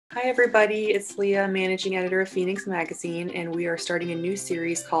Hi, everybody. It's Leah, managing editor of Phoenix Magazine, and we are starting a new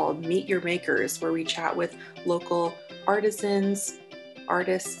series called Meet Your Makers, where we chat with local artisans,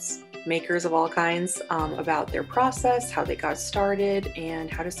 artists, makers of all kinds about their process, how they got started, and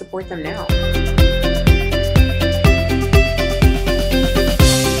how to support them now.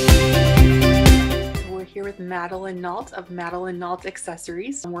 We're here with Madalyn Nault of Madalyn Nault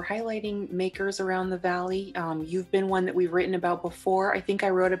Accessories. We're highlighting makers around the Valley. You've been one that we've written about before. I think I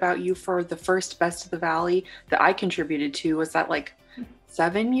wrote about you for the first Best of the Valley that I contributed to. Was that like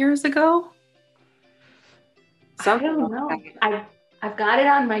 7 years ago? Something I don't know. Like I've got it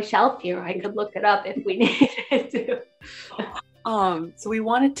on my shelf here. I could look it up if we needed to. So we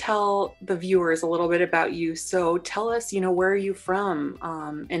want to tell the viewers a little bit about you. So tell us, where are you from,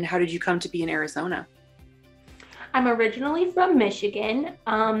 and how did you come to be in Arizona? I'm originally from Michigan.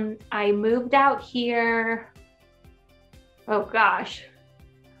 I moved out here, oh gosh,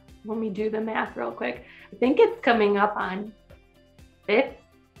 let me do the math real quick. I think it's coming up on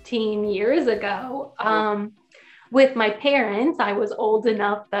 15 years ago. With my parents, I was old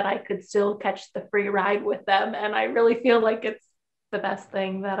enough that I could still catch the free ride with them. And I really feel like it's the best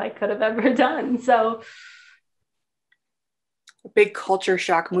thing that I could have ever done. So a big culture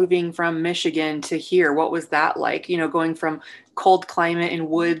shock moving from Michigan to here. What was that like? Going from cold climate and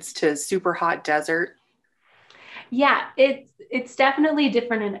woods to super hot desert. Yeah, it's definitely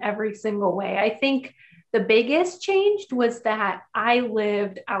different in every single way. I think the biggest change was that I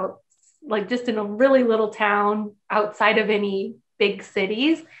lived out like just in a really little town outside of any big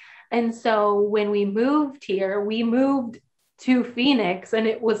cities. And so when we moved here, we moved to Phoenix and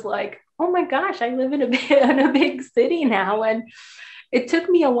it was like, oh my gosh, I live in a big city now. And it took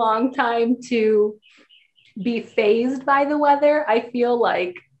me a long time to be fazed by the weather. I feel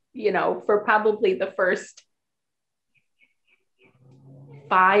like, for probably the first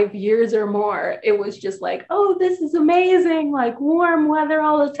 5 years or more, it was just like, oh, this is amazing, like warm weather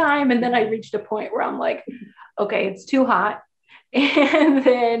all the time. And then I reached a point where I'm like, okay, it's too hot. And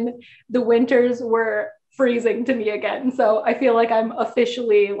then the winters were freezing to me again. So I feel like I'm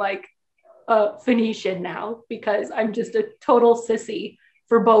officially like a Phoenician now because I'm just a total sissy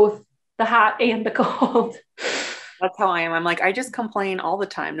for both the hot and the cold. That's how I am. I'm like, I just complain all the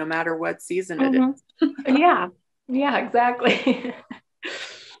time, no matter what season it is. Yeah, exactly.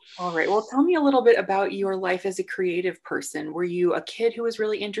 All right. Well, tell me a little bit about your life as a creative person. Were you a kid who was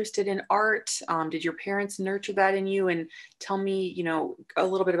really interested in art? Did your parents nurture that in you? And tell me, a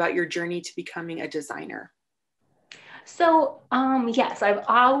little bit about your journey to becoming a designer. So, yes, I've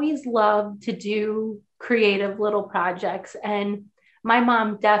always loved to do creative little projects. And my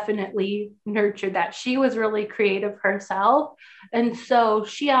mom definitely nurtured that. She was really creative herself. And so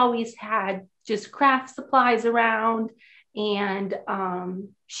she always had just craft supplies around and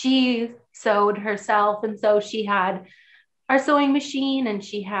she sewed herself. And so she had our sewing machine and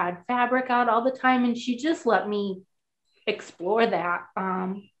she had fabric out all the time. And she just let me explore that.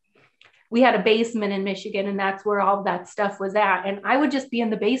 We had a basement in Michigan and that's where all that stuff was at. And I would just be in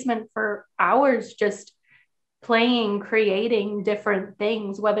the basement for hours, just playing, creating different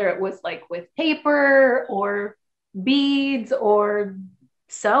things, whether it was like with paper or beads or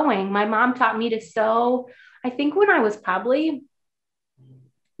sewing. My mom taught me to sew, I think when I was probably,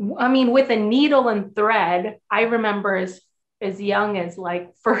 with a needle and thread, I remember as young as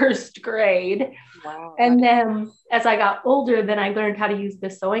like first grade. Wow. And then as I got older, then I learned how to use the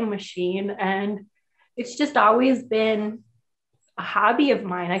sewing machine. And it's just always been a hobby of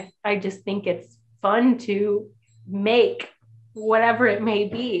mine. I just think it's fun to make whatever it may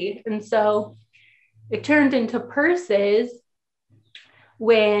be. And so it turned into purses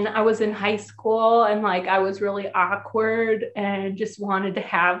when I was in high school and like I was really awkward and just wanted to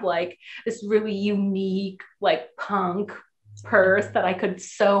have like this really unique like punk purse that I could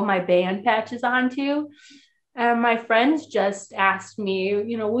sew my band patches onto. And my friends just asked me,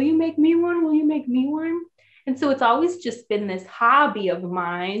 will you make me one? Will you make me one? And so it's always just been this hobby of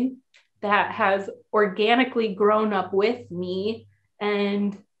mine that has organically grown up with me.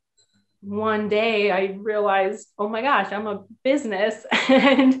 And one day I realized, oh my gosh, I'm a business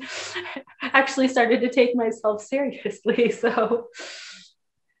and actually started to take myself seriously. So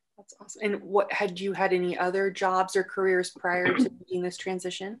that's awesome. And what had you had any other jobs or careers prior to making this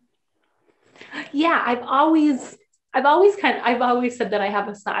transition? Yeah, I've always said that I have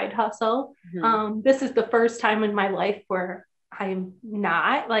a side hustle. Mm-hmm. This is the first time in my life where I'm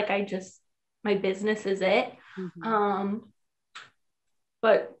not like, my business is it. Mm-hmm.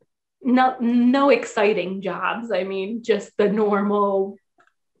 But no exciting jobs. Just the normal,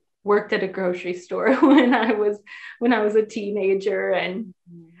 worked at a grocery store when I was a teenager and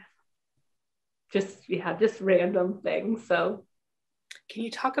just random things. So can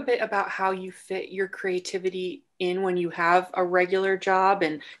you talk a bit about how you fit your creativity in when you have a regular job?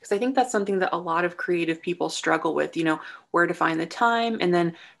 And because I think that's something that a lot of creative people struggle with, where to find the time, and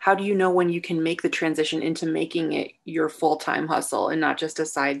then how do you know when you can make the transition into making it your full-time hustle and not just a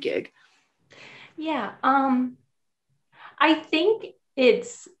side gig? yeah, I think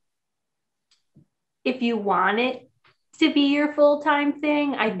it's, if you want it to be your full-time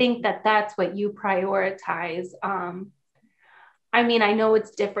thing, I think that that's what you prioritize. I mean, I know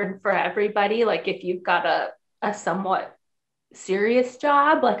it's different for everybody. Like if you've got a somewhat serious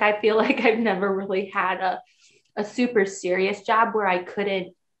job, like I feel like I've never really had a super serious job where I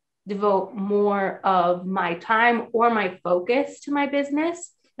couldn't devote more of my time or my focus to my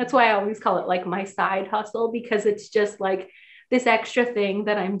business. That's why I always call it like my side hustle, because it's just like this extra thing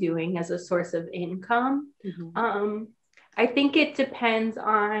that I'm doing as a source of income. Mm-hmm. I think it depends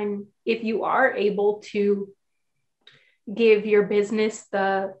on if you are able to give your business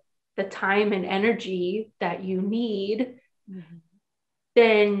the time and energy that you need, mm-hmm.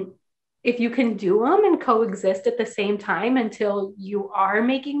 then if you can do them and coexist at the same time until you are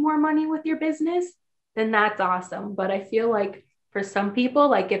making more money with your business, then that's awesome. But I feel like for some people,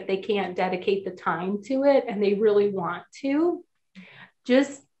 like if they can't dedicate the time to it and they really want to,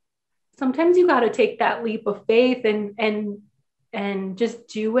 just sometimes you got to take that leap of faith and just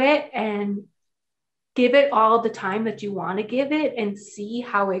do it and give it all the time that you want to give it and see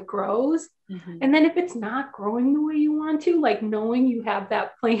how it grows. Mm-hmm. And then if it's not growing the way you want to, like knowing you have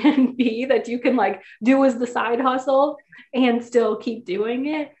that plan B that you can like do as the side hustle and still keep doing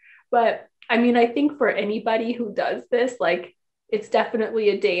it. But I mean, I think for anybody who does this, like it's definitely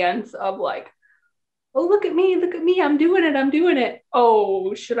a dance of like, oh, look at me, I'm doing it.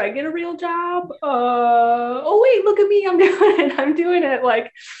 Oh, should I get a real job? Oh wait, look at me, I'm doing it.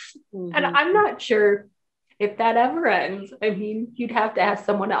 Like, mm-hmm. And I'm not sure if that ever ends. I mean, you'd have to ask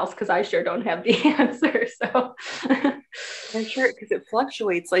someone else because I sure don't have the answer. So I'm sure, because it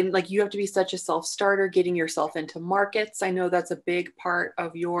fluctuates. Like you have to be such a self-starter, getting yourself into markets. I know that's a big part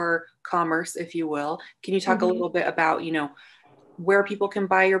of your commerce, if you will. Can you talk mm-hmm. a little bit about, where people can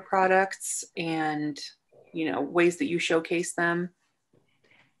buy your products and, ways that you showcase them?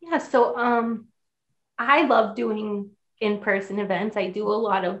 Yeah. So I love doing in-person events. I do a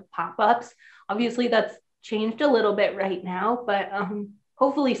lot of pop-ups. Obviously that's changed a little bit right now, but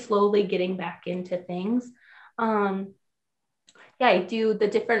hopefully slowly getting back into things. Yeah, I do the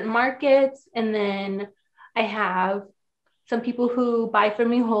different markets, and then I have some people who buy from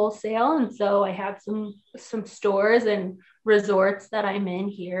me wholesale. And so I have some stores and resorts that I'm in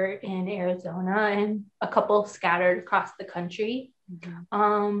here in Arizona and a couple scattered across the country.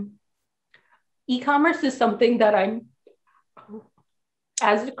 Mm-hmm. E-commerce is something that I'm,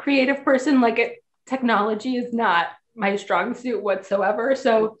 as a creative person, like technology is not my strong suit whatsoever.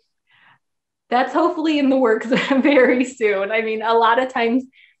 So that's hopefully in the works very soon. I mean, a lot of times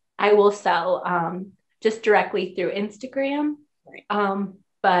I will sell just directly through Instagram. Right.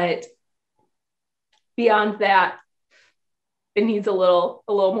 But beyond that, it needs a little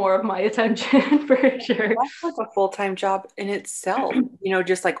more of my attention for sure. That's like a full-time job in itself,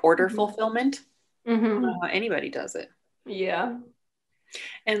 just like order mm-hmm. fulfillment. Mm-hmm. I don't know how anybody does it. Yeah.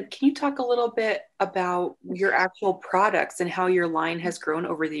 And can you talk a little bit about your actual products and how your line has grown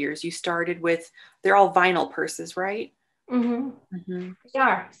over the years? You started with, they're all vinyl purses, right? Mm-hmm. Mm-hmm.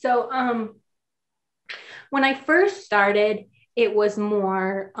 Yeah. So when I first started, it was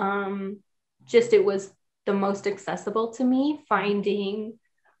more it was the most accessible to me. Finding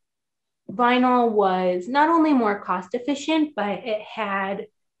vinyl was not only more cost efficient, but it had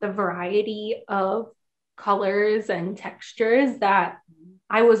the variety of colors and textures that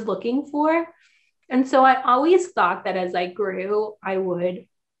I was looking for. And so I always thought that as I grew, I would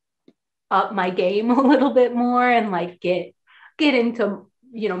up my game a little bit more and like get into,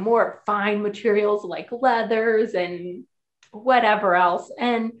 more fine materials like leathers and whatever else.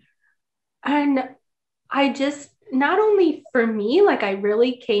 And I just, not only for me, like I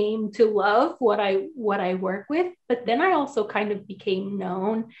really came to love what I work with, but then I also kind of became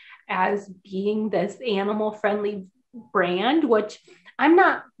known as being this animal friendly brand, which I'm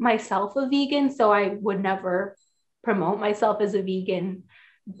not myself a vegan, so I would never promote myself as a vegan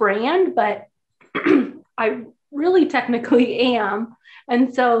brand, but I really technically am.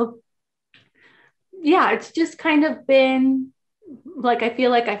 And so, yeah, it's just kind of been like, I feel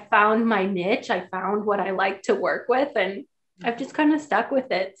like I found my niche. I found what I like to work with, and I've just kind of stuck with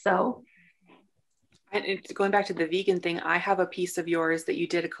it. So, and it's going back to the vegan thing, I have a piece of yours that you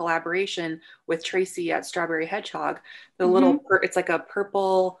did a collaboration with Tracy at Strawberry Hedgehog. The mm-hmm. little, it's like a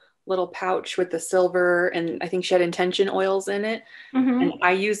purple little pouch with the silver, and I think she had intention oils in it. And Mm-hmm.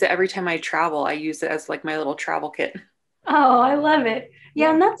 I use it every time I travel. I use it as like my little travel kit. Oh, I love it. Yeah,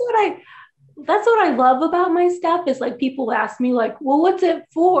 Yeah. and that's what I love about my stuff is like people ask me like, well, what's it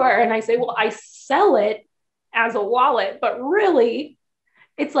for? And I say, well, I sell it as a wallet, but really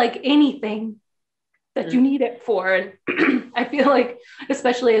it's like anything that you Mm, need it for. And I feel like,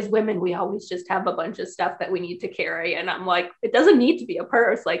 especially as women, we always just have a bunch of stuff that we need to carry. And I'm like, it doesn't need to be a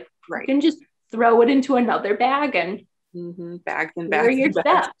purse. Like you right. can just throw it into another bag and Bags and carry bags your and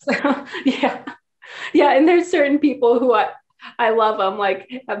bags. stuff. So, yeah. Yeah. And there's certain people who I love them.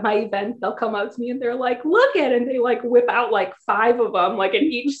 Like at my events, they'll come up to me and they're like, look at it. And they like whip out like 5 of them, like in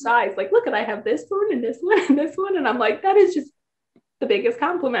each size. Like, look at, I have this one and this one and this one. And I'm like, that is just the biggest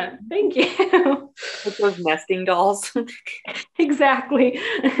compliment. Thank you. Like those nesting dolls. Exactly.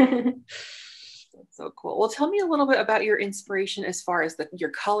 That's so cool. Well, tell me a little bit about your inspiration as far as your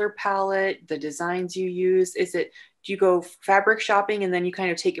color palette, the designs you use. Do you go fabric shopping and then you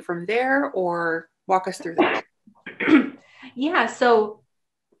kind of take it from there, or walk us through that? Yeah. So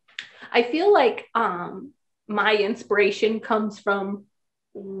I feel like my inspiration comes from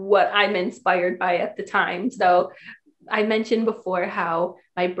what I'm inspired by at the time. So I mentioned before how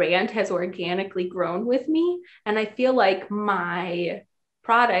my brand has organically grown with me. And I feel like my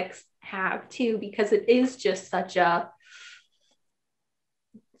products have too, because it is just such a,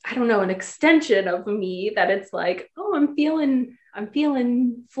 I don't know, an extension of me that it's like, oh, I'm feeling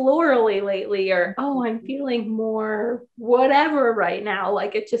florally lately, or oh, I'm feeling more whatever right now.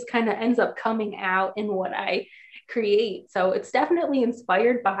 Like it just kind of ends up coming out in what I create. So it's definitely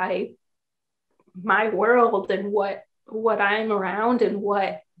inspired by my world and what I'm around and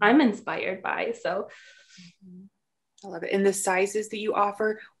what I'm inspired by. So I love it. And the sizes that you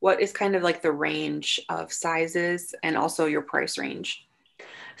offer, what is kind of like the range of sizes and also your price range?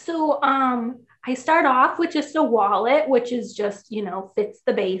 I start off with just a wallet, which is just, fits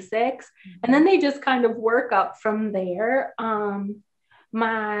the basics. And then they just kind of work up from there.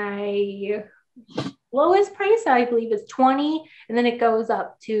 My lowest price, I believe, is 20, and then it goes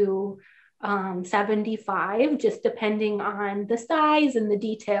up to 75, just depending on the size and the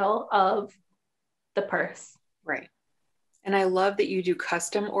detail of the purse. Right. And I love that you do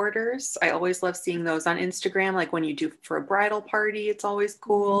custom orders. I always love seeing those on Instagram. Like when you do for a bridal party, it's always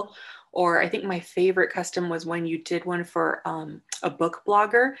cool. Or I think my favorite custom was when you did one for a book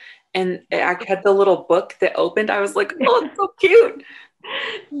blogger, and it had the little book that opened. I was like, oh, it's so cute.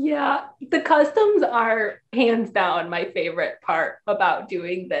 Yeah, the customs are hands down my favorite part about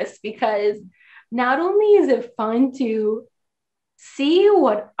doing this, because not only is it fun to see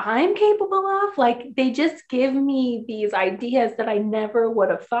what I'm capable of, like they just give me these ideas that I never would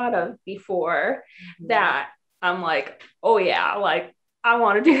have thought of before, that I'm like, oh yeah, like I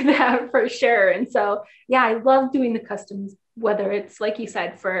want to do that for sure. And so, yeah, I love doing the customs, whether it's like you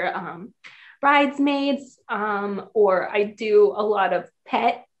said for bridesmaids, or I do a lot of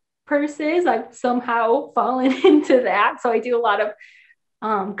pet purses. I've somehow fallen into that. So I do a lot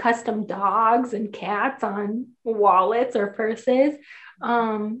of custom dogs and cats on wallets or purses.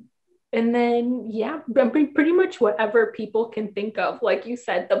 And then, yeah, pretty much whatever people can think of. Like you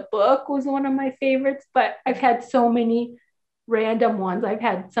said, the book was one of my favorites, but I've had so many random ones. I've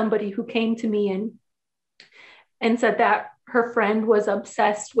had somebody who came to me and said that her friend was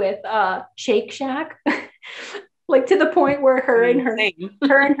obsessed with Shake Shack, like to the point where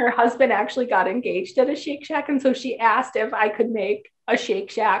her husband actually got engaged at a Shake Shack, and so she asked if I could make a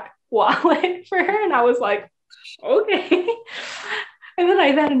Shake Shack wallet for her, and I was like, okay. And then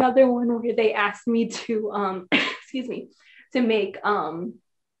I've had another one where they asked me to excuse me, to make a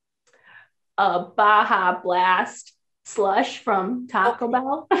Baja Blast slush from Taco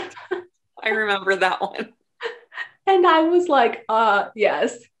Bell. I remember that one. And I was like,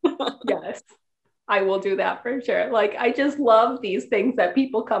 yes, yes, I will do that for sure. Like, I just love these things that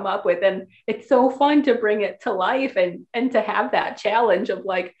people come up with. And it's so fun to bring it to life and to have that challenge of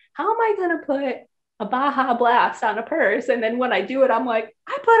like, how am I going to put a Baja Blast on a purse? And then when I do it, I'm like,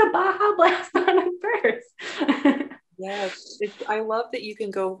 I put a Baja Blast on a purse. Yes, I love that you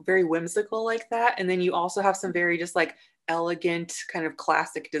can go very whimsical like that. And then you also have some very just like elegant kind of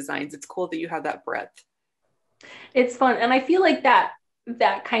classic designs. It's cool that you have that breadth. It's fun. And I feel like that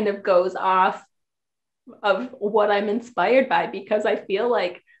kind of goes off of what I'm inspired by, because I feel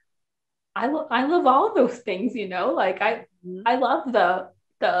like I love all of those things, like I love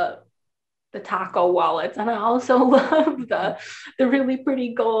the taco wallets, and I also love the really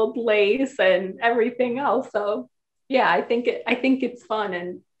pretty gold lace and everything else. So yeah, I think it's fun,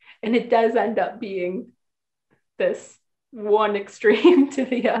 and it does end up being this one extreme to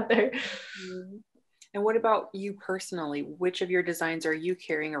the other. Mm-hmm. And what about you personally? Which of your designs are you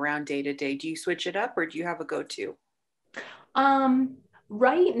carrying around day to day? Do you switch it up or do you have a go-to? Um,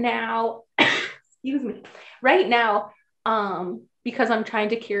 right now, excuse me, right now, because I'm trying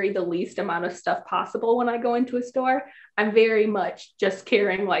to carry the least amount of stuff possible when I go into a store, I'm very much just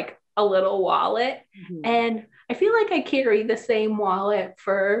carrying like a little wallet. Mm-hmm. And I feel like I carry the same wallet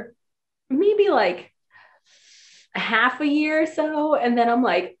for maybe like half a year or so. And then I'm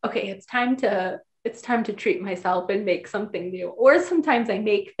like, okay, it's time to treat myself and make something new. Or sometimes I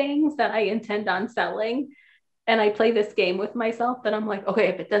make things that I intend on selling and I play this game with myself that I'm like, okay,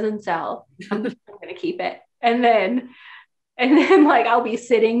 if it doesn't sell, I'm gonna keep it. And then like I'll be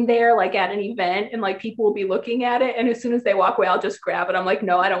sitting there like at an event and like people will be looking at it. And as soon as they walk away, I'll just grab it. I'm like,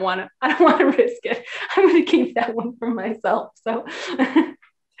 no, I don't want to risk it. I'm gonna keep that one for myself. So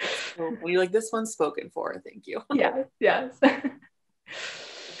Well, you're like, this one's spoken for. Thank you. yeah, yes.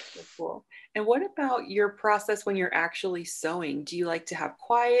 So cool. And what about your process when you're actually sewing? Do you like to have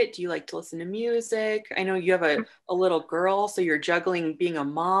quiet? Do you like to listen to music? I know you have a little girl, so you're juggling being a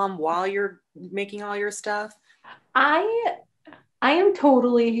mom while you're making all your stuff. I I am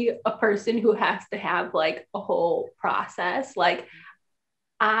totally a person who has to have like a whole process. Like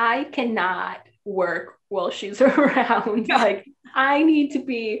I cannot work while she's around. Like I need to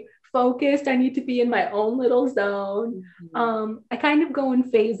be focused. I need to be in my own little zone. Mhm. I kind of go in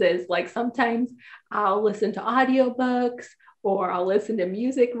phases. Like sometimes I'll listen to audiobooks or I'll listen to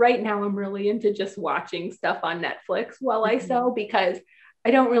music. Right now, I'm really into just watching stuff on Netflix while I Mhm. sew because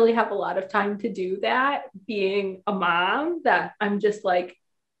I don't really have a lot of time to do that. Being a mom, that I'm just like,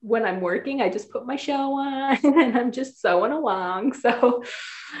 when I'm working, I just put my show on and I'm just sewing along. So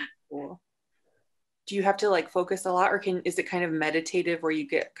Cool. Do you have to like focus a lot, or is it kind of meditative where you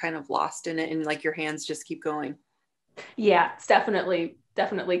get kind of lost in it and like your hands just keep going? yeah, it's definitely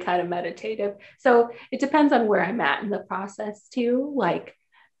kind of meditative. So it depends on where I'm at in the process too. Like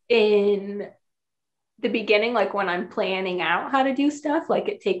in the beginning, like when I'm planning out how to do stuff, like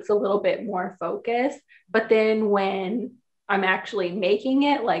it takes a little bit more focus. But then when I'm actually making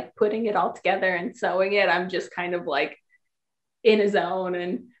it, like putting it all together and sewing it, I'm just kind of like in a zone.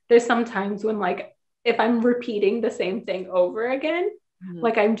 And there's sometimes when like if I'm repeating the same thing over again, Mhm.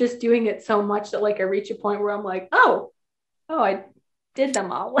 like I'm just doing it so much that like I reach a point where I'm like, oh, I did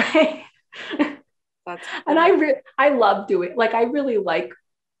them all. That's And cool. I love doing, like I really like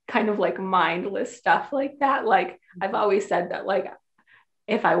kind of like mindless stuff like that. Like I've Mhm. always said that like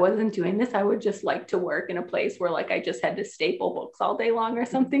if I wasn't doing this, I would just like to work in a place where like I just had to staple books all day long or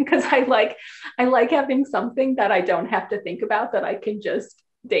something. Cause I like having something that I don't have to think about, that I can just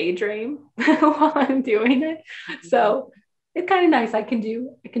daydream while I'm doing it. Mhm. So it's kind of nice. I can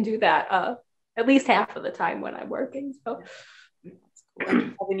do that at least half of the time when I'm working. So That's cool. And do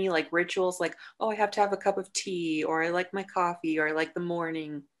you have any like rituals like, oh, I have to have a cup of tea, or I like my coffee, or I like the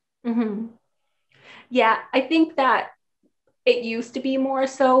morning? mhm. Yeah, I think that it used to be more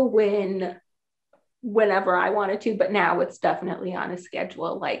so whenever I wanted to, but now it's definitely on a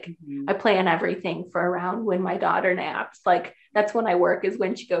schedule. Like Mhm. I plan everything for around when my daughter naps. Like that's when I work, is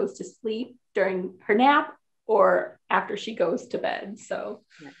when she goes to sleep during her nap or after she goes to bed. So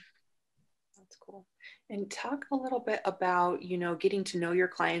Yeah, that's cool. And talk a little bit about, getting to know your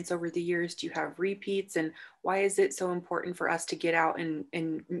clients over the years. Do you have repeats, and why is it so important for us to get out and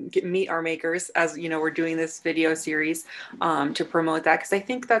meet our makers, as we're doing this video series, to promote that? Because I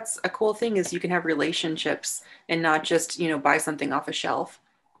think that's a cool thing, is you can have relationships and not just, buy something off a shelf.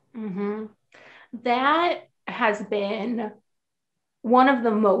 mhm. That has been one of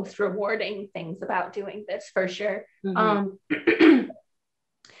the most rewarding things about doing this for sure. Hmm.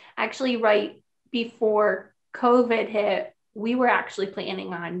 Actually, right before COVID hit, we were actually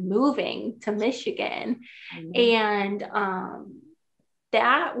planning on moving to Michigan. And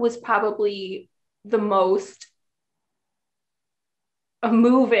that was probably the most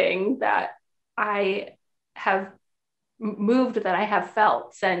moving that I have moved, that I have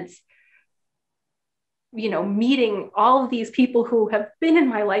felt since, meeting all of these people who have been in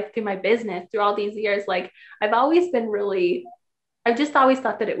my life through my business through all these years. Like I've always been really, I've just always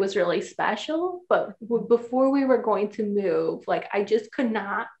thought that it was really special. But before we were going to move, like I just could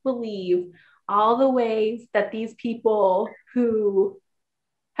not believe all the ways that these people who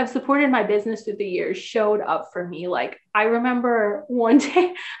have supported my business through the years showed up for me. Like I remember one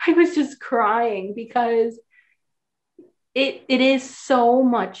day I was just crying because it is so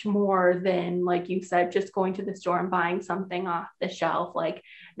much more than, like you said, just going to the store and buying something off the shelf. Like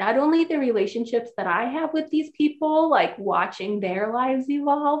not only the relationships that I have with these people, like watching their lives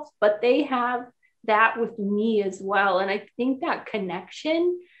evolve, but they have that with me as well. And I think that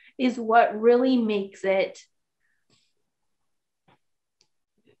connection is what really makes it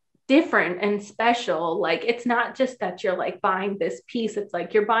different and special. Like, it's not just that you're like buying this piece, it's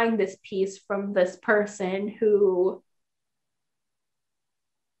like you're buying this piece from this person who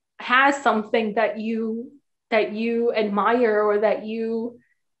has something that you admire or that you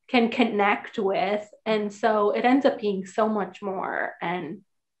can connect with. And so it ends up being so much more. And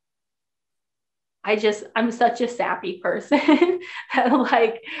I'm such a sappy person that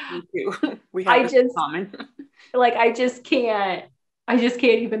like, me too. We have this in common. Like, I just can't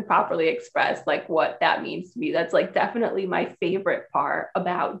even properly express like what that means to me. That's like definitely my favorite part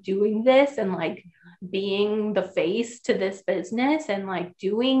about doing this and like being the face to this business and like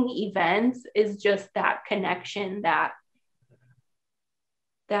doing events is just that connection that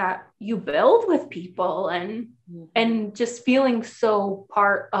you build with people and just feeling so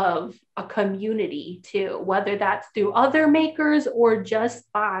part of a community too, whether that's through other makers or just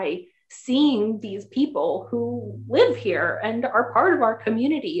by seeing these people who live here and are part of our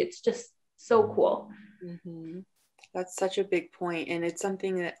community. It's just so cool. Mm-hmm. That's such a big point. And it's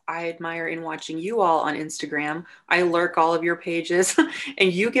something that I admire in watching you all on Instagram. I lurk all of your pages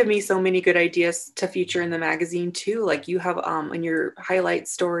and you give me so many good ideas to feature in the magazine too. Like you have in your highlight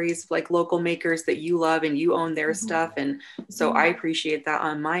stories, like local makers that you love and you own their stuff. And so I appreciate that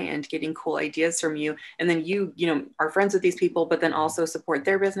on my end, getting cool ideas from you. And then you are friends with these people, but then also support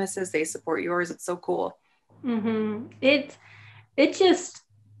their businesses. They support yours. It's so cool.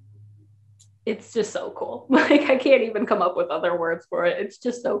 It's just so cool. Like, I can't even come up with other words for it. It's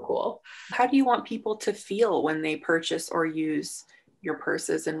just so cool. How do you want people to feel when they purchase or use your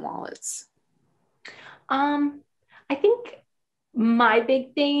purses and wallets? I think my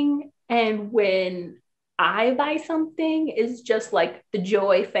big thing, and when I buy something, is just like the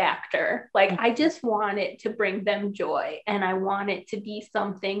joy factor. Like, I just want it to bring them joy, and I want it to be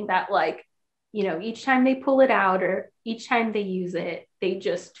something that, like, each time they pull it out or each time they use it, they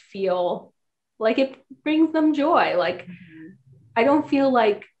just feel like it brings them joy. Like, I don't feel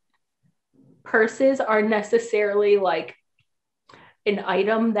like purses are necessarily like an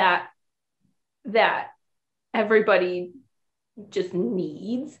item that everybody just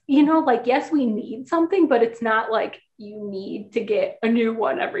needs, like, yes, we need something, but it's not like you need to get a new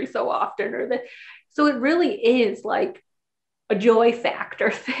one every so often so it really is like a joy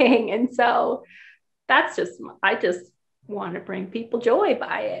factor thing. And so I just want to bring people joy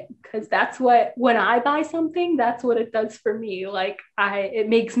by it, because that's what, when I buy something, that's what it does for me. Like, it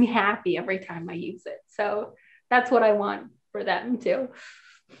makes me happy every time I use it. So that's what I want for them too.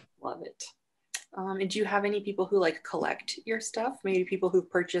 Love it. And do you have any people who like collect your stuff? Maybe people who've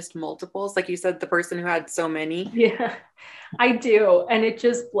purchased multiples, like you said, the person who had so many. Yeah, I do. And it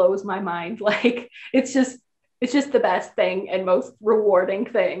just blows my mind. Like, it's just the best thing and most rewarding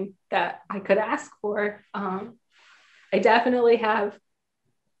thing that I could ask for. I definitely have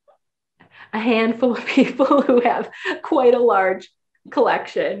a handful of people who have quite a large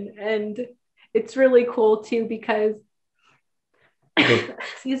collection. And it's really cool too, because,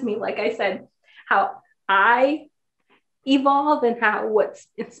 excuse me, like I said, how I evolve and how what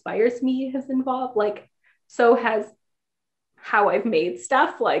inspires me has evolved. Like, so has how I've made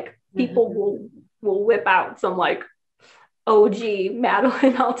stuff. Like, people will whip out some like OG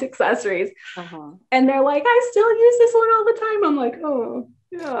Madalyn Nault accessories. And they're like, I still use this one all the time. I'm like, oh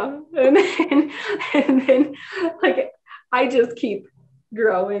yeah. And then like, I just keep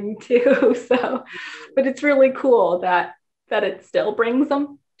growing too. So, but it's really cool that it still brings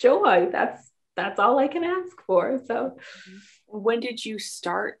them joy. That's all I can ask for. So when did you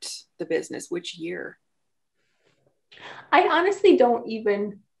start the business? Which year? I honestly don't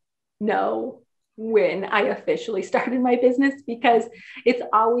even know when I officially started my business, because it's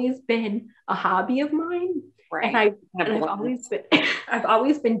always been a hobby of mine. Right. And I've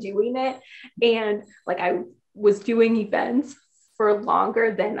always been doing it. And like, I was doing events for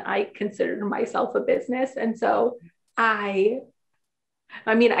longer than I considered myself a business. And so I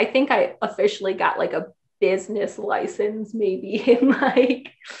think I officially got like a business license maybe in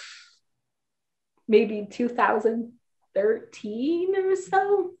like maybe 2013 or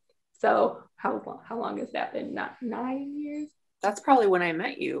so. So how long has that been? Not 9 years? That's probably when I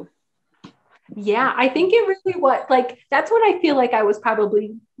met you. Yeah, I think it really was. Like, that's when I feel like I was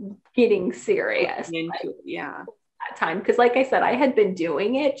probably getting serious. Yeah. That time. Because like I said, I had been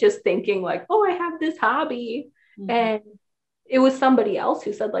doing it just thinking like, oh, I have this hobby. And it was somebody else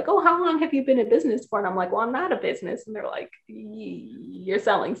who said like, oh, how long have you been in business for? And I'm like, well, I'm not a business. And they're like, you're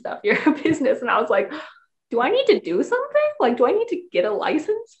selling stuff. You're a business. And I was like, do I need to do something? Like, do I need to get a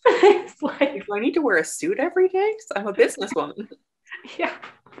license for this? Like, do I need to wear a suit every day? So I'm a businesswoman. Yeah.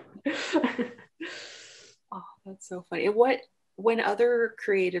 Oh, that's so funny. And when other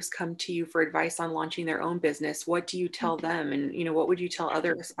creatives come to you for advice on launching their own business, what do you tell them? And, what would you tell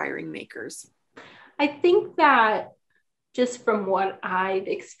other aspiring makers? I think that just from what I've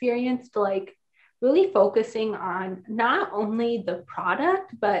experienced, like really focusing on not only the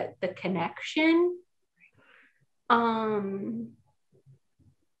product, but the connection. And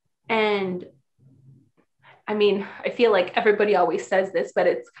I mean, I feel like everybody always says this, but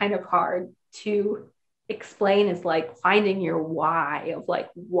it's kind of hard to explain, is like finding your why of like,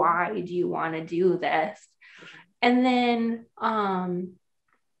 why do you want to do this? And then, I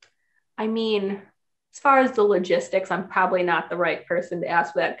mean, as far as the logistics, I'm probably not the right person to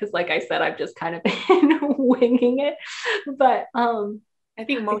ask for that, because like I said, I've just kind of been winging it. But I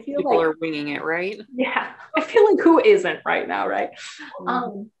think most people are winging it, right? Yeah. I feel like who isn't right now, right?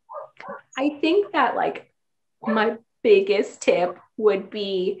 I think that like my biggest tip would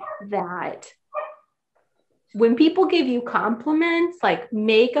be that when people give you compliments, like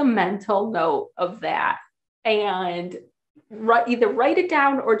make a mental note of that and either write it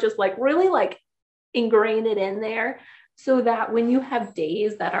down or just like really like ingrain it in there, so that when you have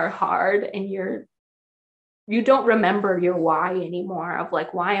days that are hard and you don't remember your why anymore of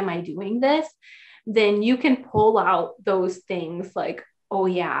like, why am I doing this? Then you can pull out those things like, oh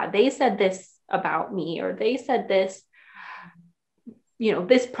yeah, they said this about me, or they said this,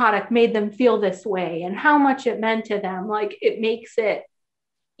 this product made them feel this way and how much it meant to them. Like it makes it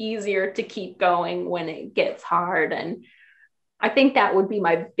easier to keep going when it gets hard. And I think that would be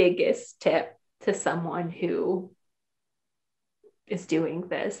my biggest tip to someone who is doing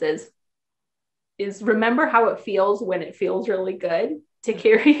this is remember how it feels when it feels really good, to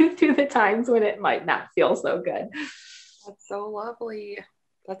carry you through the times when it might not feel so good. That's so lovely.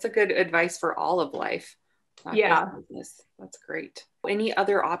 That's a good advice for all of life. Yeah. That's great. Any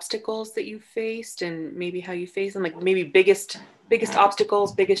other obstacles that you faced, and maybe how you face them? Like maybe biggest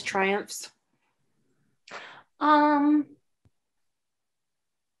obstacles, biggest triumphs? I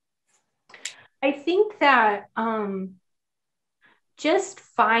think that just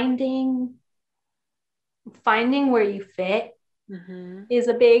finding where you fit is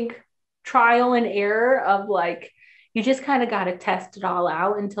a big trial and error of like, you just kind of got to test it all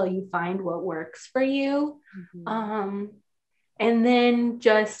out until you find what works for you. And then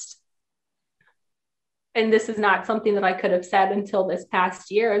and this is not something that I could have said until this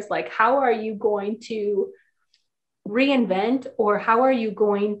past year, is like, how are you going to reinvent, or how are you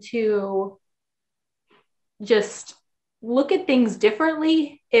going to just look at things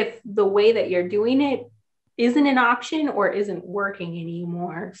differently if the way that you're doing it isn't an option or isn't working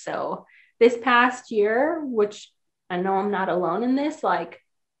anymore? So this past year, which I know I'm not alone in this, like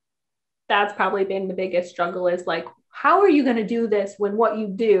that's probably been the biggest struggle, is like, how are you going to do this when what you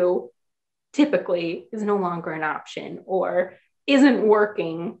do typically is no longer an option or isn't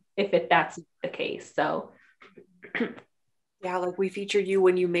working if that's the case? So yeah, like we featured you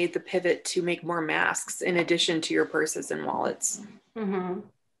when you made the pivot to make more masks in addition to your purses and wallets.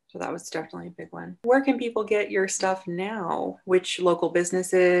 So that was definitely a big one. Where can people get your stuff now? Which local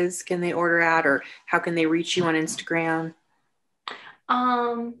businesses can they order at, or how can they reach you on Instagram?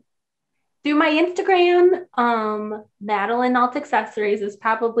 Through my Instagram, Madalyn Nault Accessories is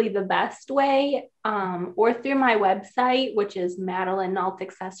probably the best way, or through my website, which is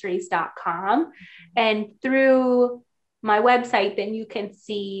madalynnaultaccessories.com. And through my website, then you can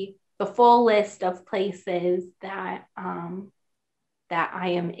see the full list of places that I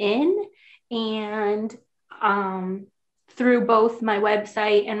am in. And through both my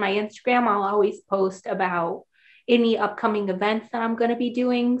website and my Instagram, I'll always post about any upcoming events that I'm going to be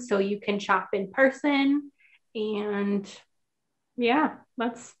doing, so you can shop in person. And yeah,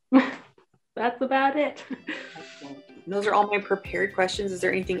 that's about it. Those are all my prepared questions. Is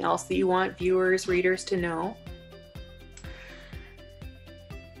there anything else that you want viewers, readers to know?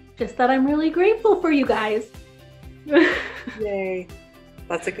 Just that I'm really grateful for you guys. Yay.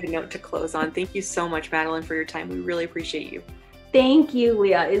 That's a good note to close on. Thank you so much, Madalyn, for your time. We really appreciate you. Thank you,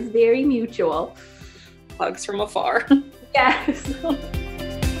 Leah. It's very mutual. Hugs from afar. Yes.